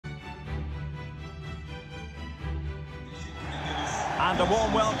And a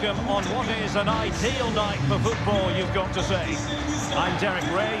warm welcome on what is an ideal night for football, you've got to say. I'm Derek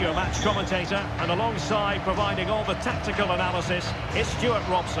Ray, your match commentator, and alongside providing all the tactical analysis is Stuart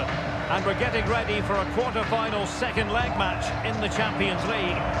Robson. And we're getting ready for a quarter-final second leg match in the Champions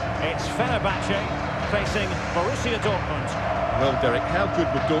League. It's Fenerbahçe facing Borussia Dortmund. Well, Derek, how good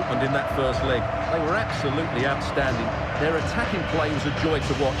were Dortmund in that first leg? They were absolutely outstanding. Their attacking play was a joy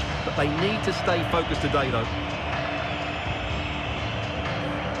to watch, but they need to stay focused today, though.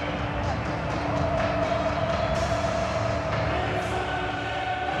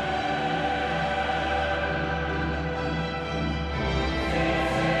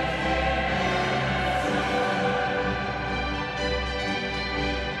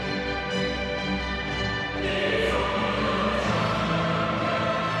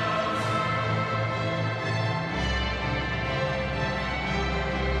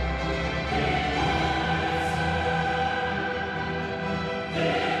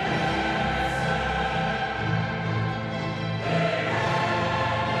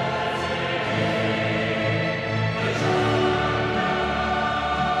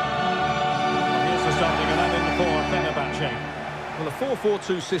 Well, a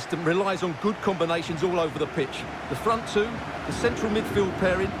 4-4-2 system relies on good combinations all over the pitch. The front two, the central midfield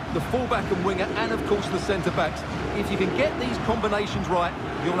pairing, the fullback and winger, and of course the centre-backs. If you can get these combinations right,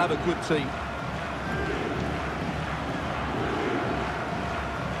 you'll have a good team.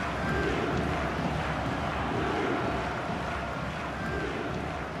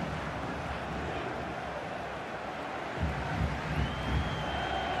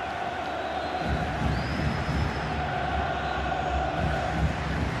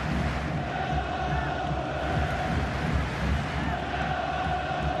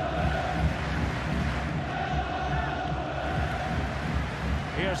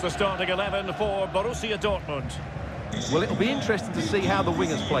 Here's the starting 11 for Borussia Dortmund. Well, it'll be interesting to see how the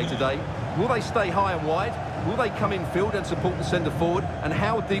wingers play today. Will they stay high and wide? Will they come in field and support the centre forward? And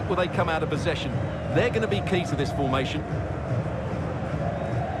how deep will they come out of possession? They're going to be key to this formation.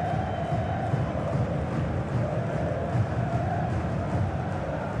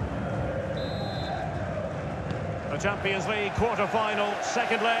 The Champions League quarter-final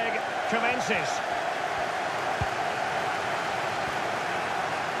second leg commences.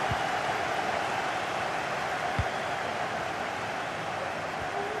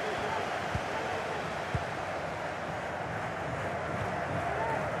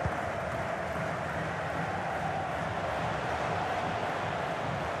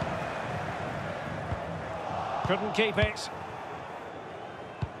 Couldn't keep it.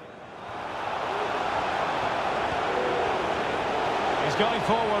 He's going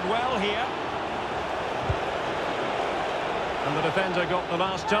forward well here. And the defender got the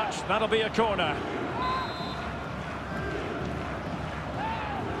last touch. That'll be a corner.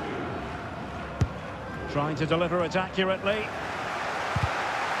 Trying to deliver it accurately.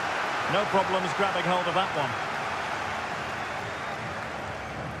 No problems grabbing hold of that one.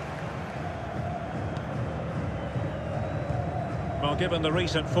 Well, given the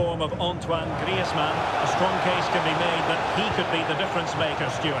recent form of Antoine Griezmann, a strong case can be made that he could be the difference maker,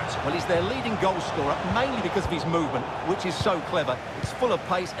 Stuart. Well, he's their leading goal scorer, mainly because of his movement, which is so clever. It's full of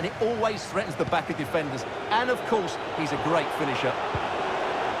pace and it always threatens the back of defenders. And, of course, he's a great finisher.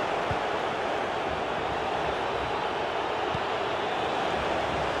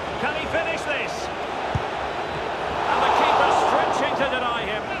 Can he finish this? And the keeper stretching to deny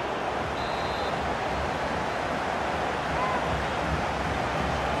him.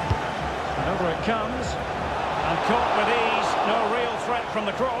 And over it comes. And caught with ease. No real threat from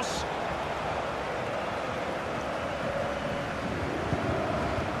the cross.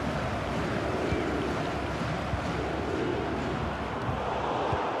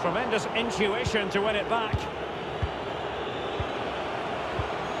 Tremendous intuition to win it back.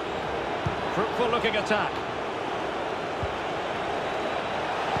 Fruitful looking attack.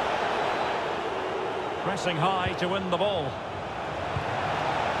 Pressing high to win the ball.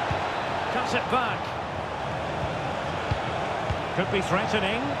 Cuts it back. Could be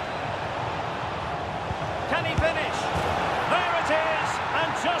threatening. Can he finish? There it is,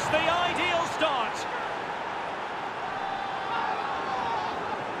 and just the ideal start.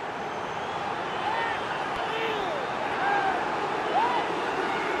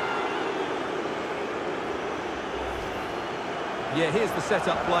 Yeah, here's the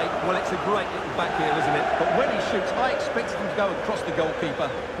set-up play. Well, it's a great little back heel, isn't it? But when he shoots, I expected him to go across the goalkeeper.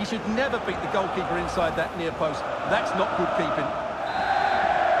 He should never beat the goalkeeper inside that near post. That's not good keeping.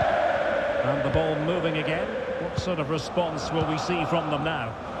 And the ball moving again. What sort of response will we see from them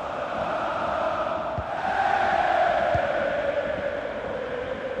now?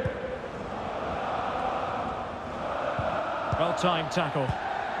 Well-timed tackle.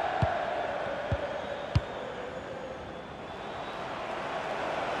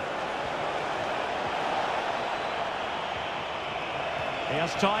 He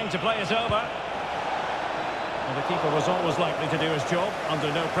has time to play it over. And the keeper was always likely to do his job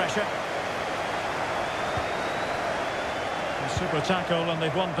under no pressure. A super tackle and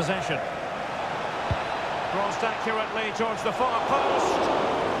they've won possession. Crossed accurately towards the far post.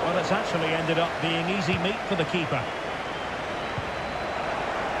 Well, it's actually ended up being easy meat for the keeper.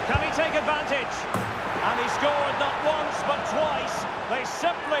 Can he take advantage? And he scored not once but twice. They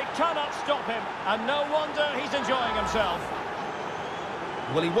simply cannot stop him. And no wonder he's enjoying himself.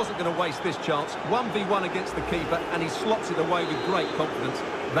 Well, he wasn't going to waste this chance. 1v1 against the keeper, and he slots it away with great confidence.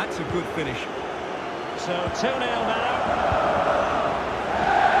 That's a good finish. So 2-0 now.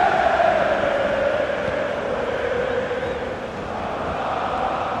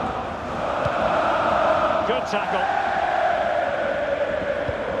 Good tackle.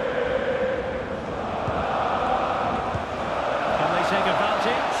 Can they take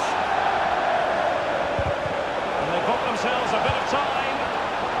advantage? And they bought themselves a bit of time.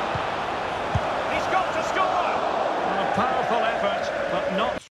 He's got to score! A powerful effort, but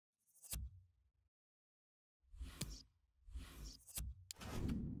not...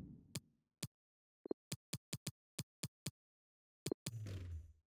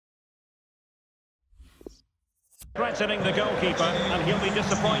 threatening the goalkeeper, and he'll be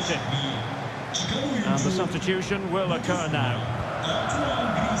disappointed. And the substitution will occur now.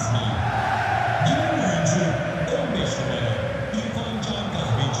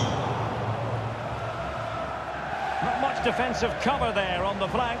 Not much defensive cover there on the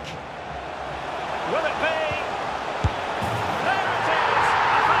flank. Will it be? There it is!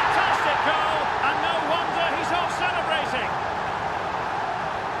 A fantastic goal, and no wonder he's off celebrating.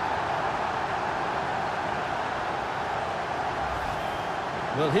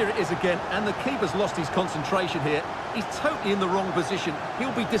 Well, here it is again, and the keeper's lost his concentration here. He's totally in the wrong position.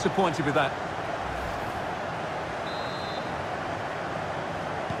 He'll be disappointed with that.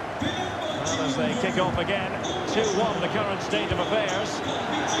 Well, as they kick off again, 2-1 the current state of affairs.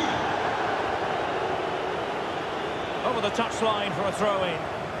 Over the touchline for a throw-in.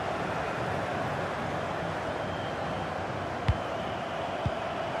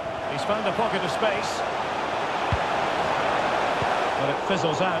 He's found a pocket of space. But it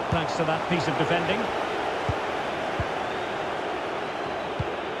fizzles out thanks to that piece of defending.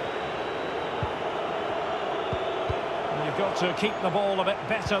 And you've got to keep the ball a bit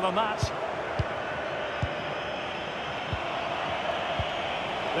better than that.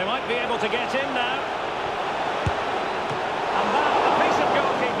 They might be able to get in now. And that, a piece of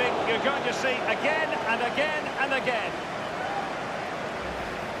goalkeeping you're going to see again and again and again.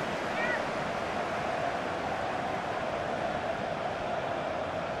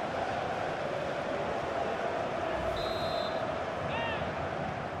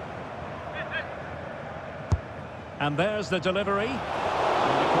 And there's the delivery.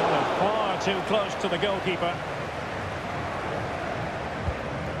 And the corner far too close to the goalkeeper.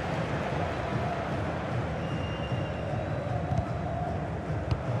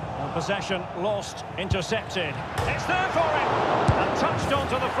 And possession lost, intercepted. It's there for him. And touched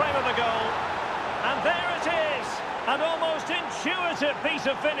onto the frame of the goal. And there it is. An almost intuitive piece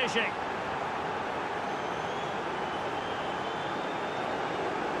of finishing.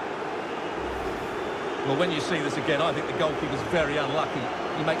 Well, when you see this again, I think the goalkeeper's very unlucky.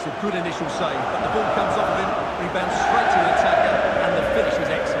 He makes a good initial save, but the ball comes off of him, rebounds straight to the attacker, and the finish is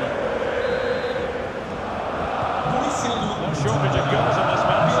excellent. No shortage of goals in this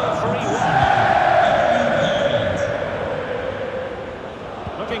match,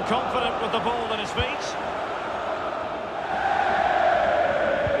 3-1. Looking confident with the ball at his feet.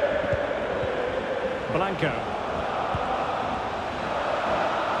 Blanco.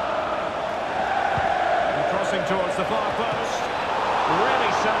 Towards the far post.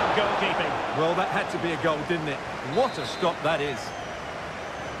 Really sound goalkeeping. Well, that had to be a goal, didn't it? What a stop that is.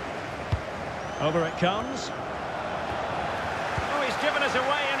 Over it comes. Oh, he's given us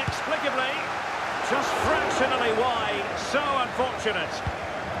away inexplicably. Just fractionally wide. So unfortunate.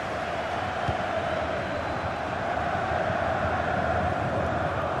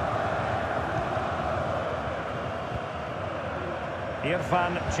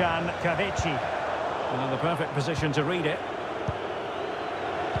 Irfan Can Kavici. In the perfect position to read it.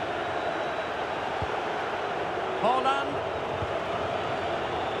 Holland.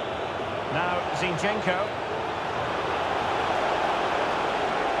 Now Zinchenko.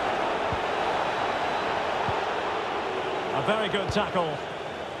 A very good tackle.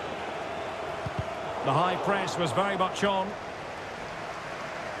 The high press was very much on.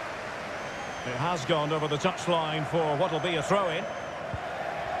 It has gone over the touchline for what will be a throw-in.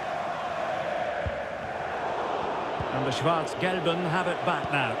 And the Schwarz-Gelben have it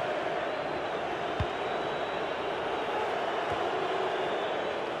back now.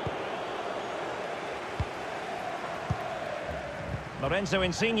 Lorenzo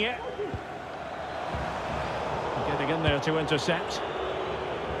Insigne. Getting in there to intercept.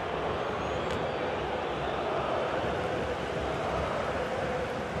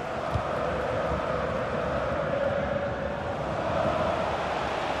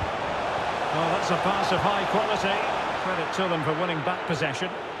 Oh, that's a pass of high quality. Credit to them for winning back possession.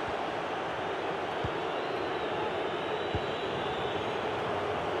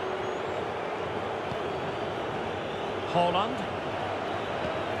 Haaland.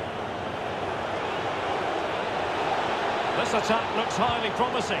 This attack looks highly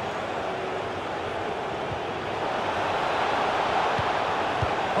promising.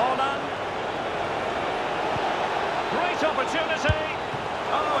 Haaland. Great opportunity.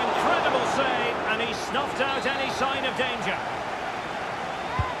 Oh, incredible save, and he snuffed out any sign of danger.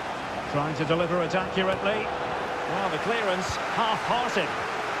 Trying to deliver it accurately. Well, the clearance half-hearted.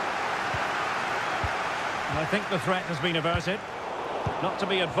 I think the threat has been averted. Not to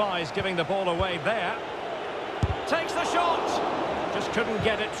be advised giving the ball away there. Takes the shot. Just couldn't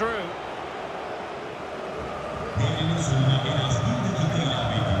get it through.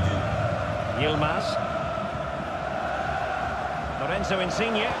 Yilmaz. Lorenzo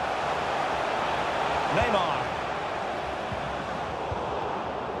Insigne. Neymar.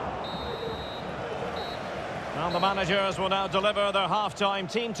 And the managers will now deliver their half-time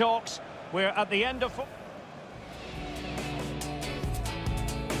team talks. We're at the end of...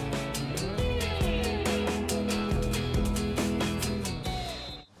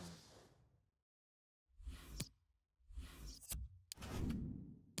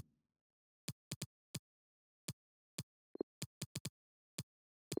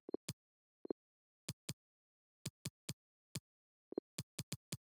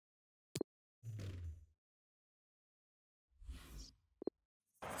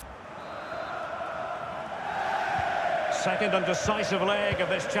 Second and decisive leg of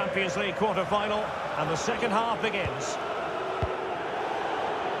this Champions League quarter-final, and the second half begins.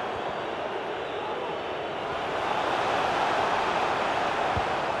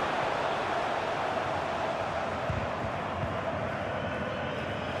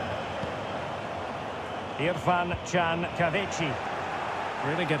 Irfan Can Kavici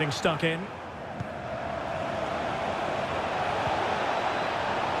really getting stuck in.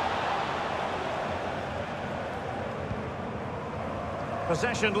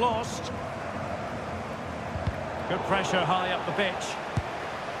 Possession lost. Good pressure high up the pitch.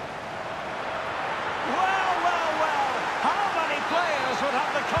 Well, well, well. How many players would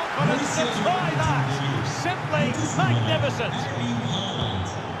have the confidence to try that? Simply magnificent.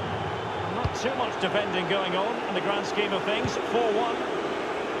 Not too much defending going on in the grand scheme of things. 4-1.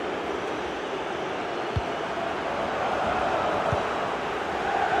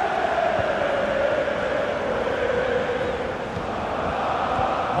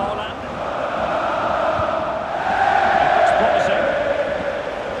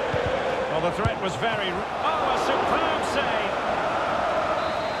 Was very... Oh, a superb save!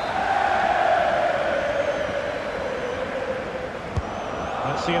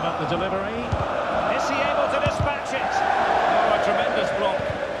 Let's see about the delivery. Is he able to dispatch it? Oh, a tremendous block.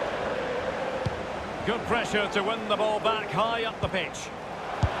 Good pressure to win the ball back high up the pitch.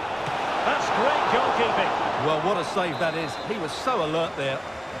 That's great goalkeeping. Well, what a save that is. He was so alert there.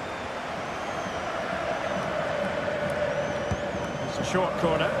 It's a short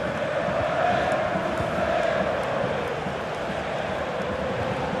corner.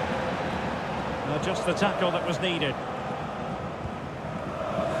 Just the tackle that was needed.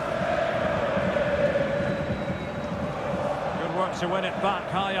 Good work to win it back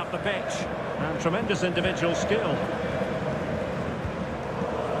high up the pitch. And tremendous individual skill.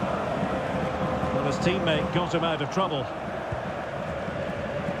 Well, his teammate got him out of trouble.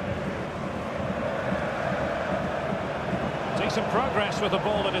 Decent progress with the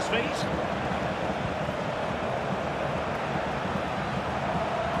ball at his feet.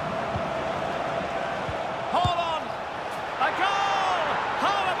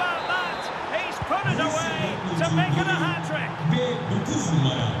 Making a hat-trick.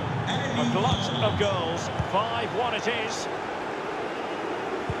 A glut of goals. 5-1 it is.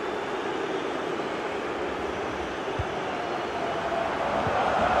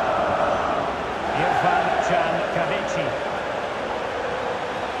 Irfan Can Kavici.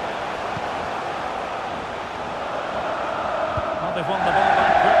 Well, they've won the ball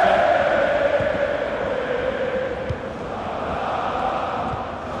back quickly.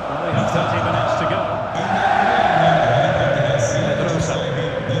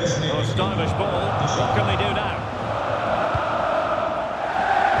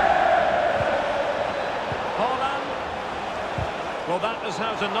 knows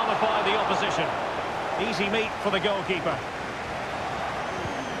how to nullify the opposition. Easy meat for the goalkeeper.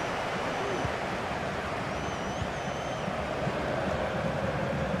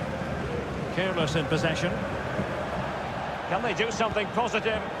 Careless in possession. Can they do something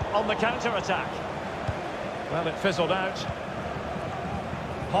positive on the counter-attack? Well, it fizzled out.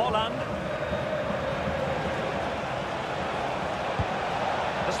 Haaland.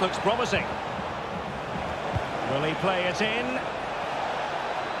 This looks promising. Will he play it in?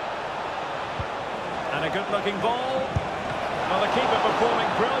 And a good-looking ball. Well, the keeper performing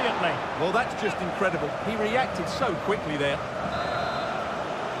brilliantly. Well, that's just incredible. He reacted so quickly there.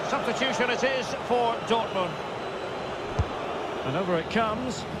 Substitution it is for Dortmund. And over it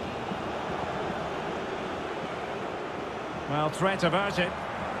comes. Well, threat about it.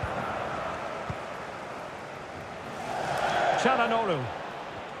 Çalhanoğlu.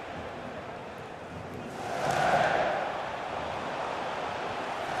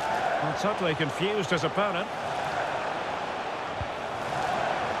 Well, totally confused his opponent.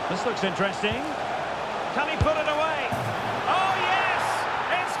 This looks interesting. Can he put it away? Oh, yes!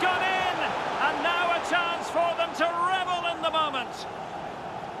 It's gone in! And now a chance for them to revel in the moment.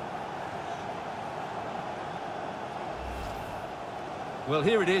 Well,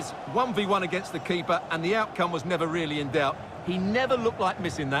 here it is, 1v1 against the keeper, and the outcome was never really in doubt. He never looked like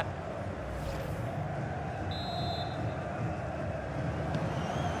missing that.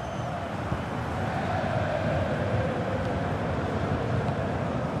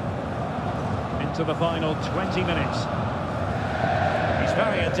 Into the final 20 minutes. He's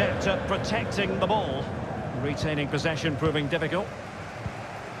very adept at protecting the ball. Retaining possession proving difficult.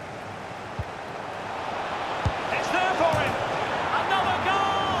 It's there for him! Another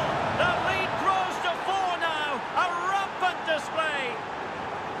goal! The lead grows to 4 now. A rampant display.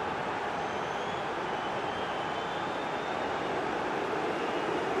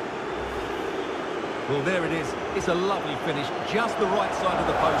 Well, there it is. It's a lovely finish. Just the right side of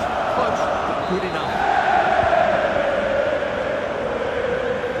the post. Close, but good enough.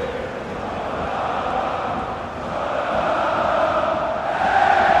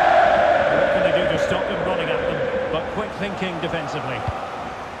 Thinking defensively.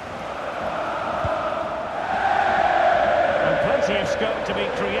 And plenty of scope to be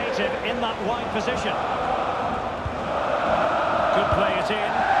creative in that wide position. Could play it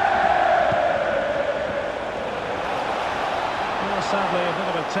in. Well, sadly, a bit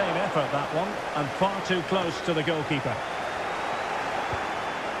of a tame effort, that one, and far too close to the goalkeeper.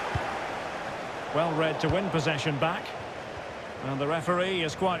 Well read to win possession back. And the referee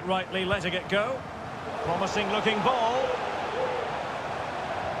is quite rightly letting it go. Promising looking ball.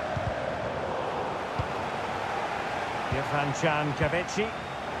 Fenerbahçe.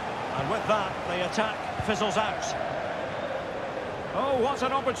 And with that, the attack fizzles out. Oh, what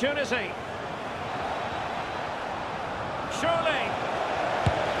an opportunity. Surely.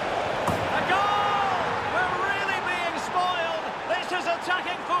 A goal! We're really being spoiled. This is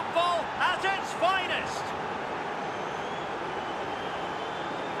attacking football at its finest.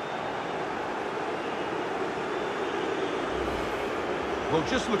 Well,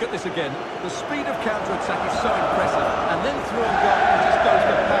 just look at this again. The speed of counter-attack is so impressive. And then through on goal, he just goes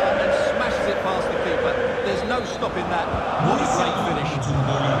for power and smashes it past the keeper. There's no stopping that. What a great finish.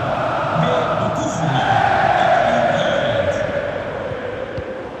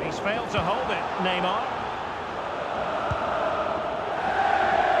 He's failed to hold it, Neymar.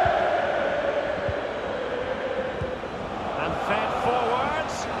 And fed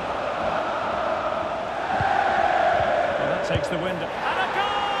forwards. Well, that takes the wind.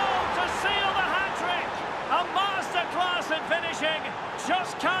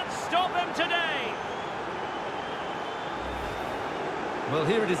 Just can't stop him today. Well,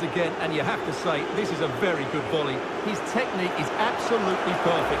 here it is again, and you have to say, this is a very good volley. His technique is absolutely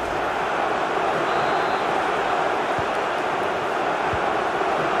perfect.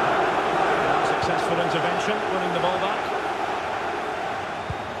 Successful intervention, winning the ball back.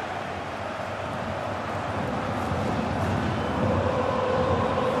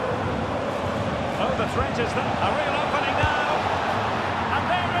 Oh, the threat is there. A real opening now.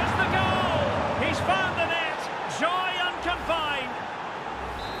 He's found the net. Joy unconfined.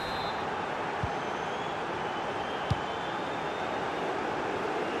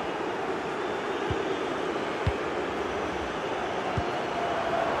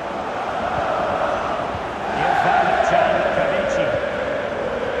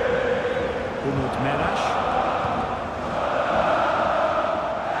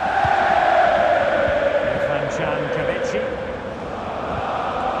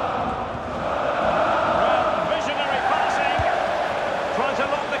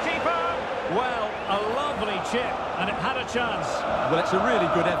 chip, and it had a chance. Well, it's a really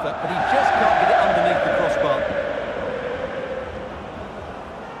good effort, but he just can't get it underneath the crossbar.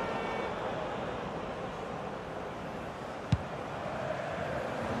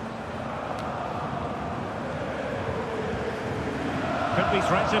 Could be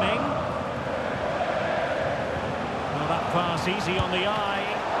threatening. Well, that pass easy on the eye.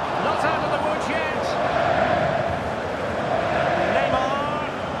 Not out of the woods yet. Neymar.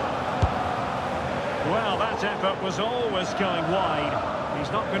 Well, that effort was always going wide.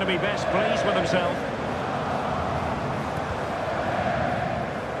 He's not going to be best pleased with himself.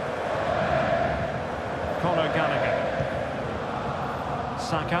 Conor Gallagher.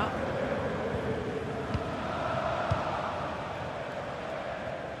 Saka.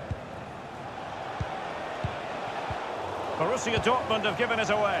 Borussia Dortmund have given us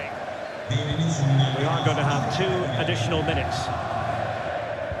away. We are going to have 2 additional minutes.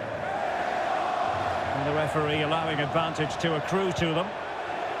 And the referee allowing advantage to accrue to them.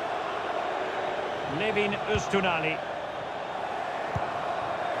 Levin Ustunali.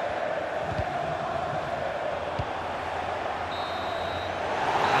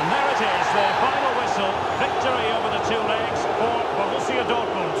 And there it is, the final whistle. Victory over the 2 legs for Borussia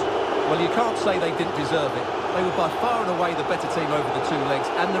Dortmund. Well, you can't say they didn't deserve it. They were by far and away the better team over the 2 legs,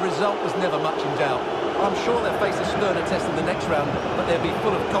 and the result was never much in doubt. I'm sure they'll face a sterner test in the next round, but they'll be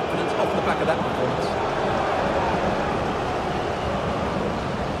full of confidence off the back.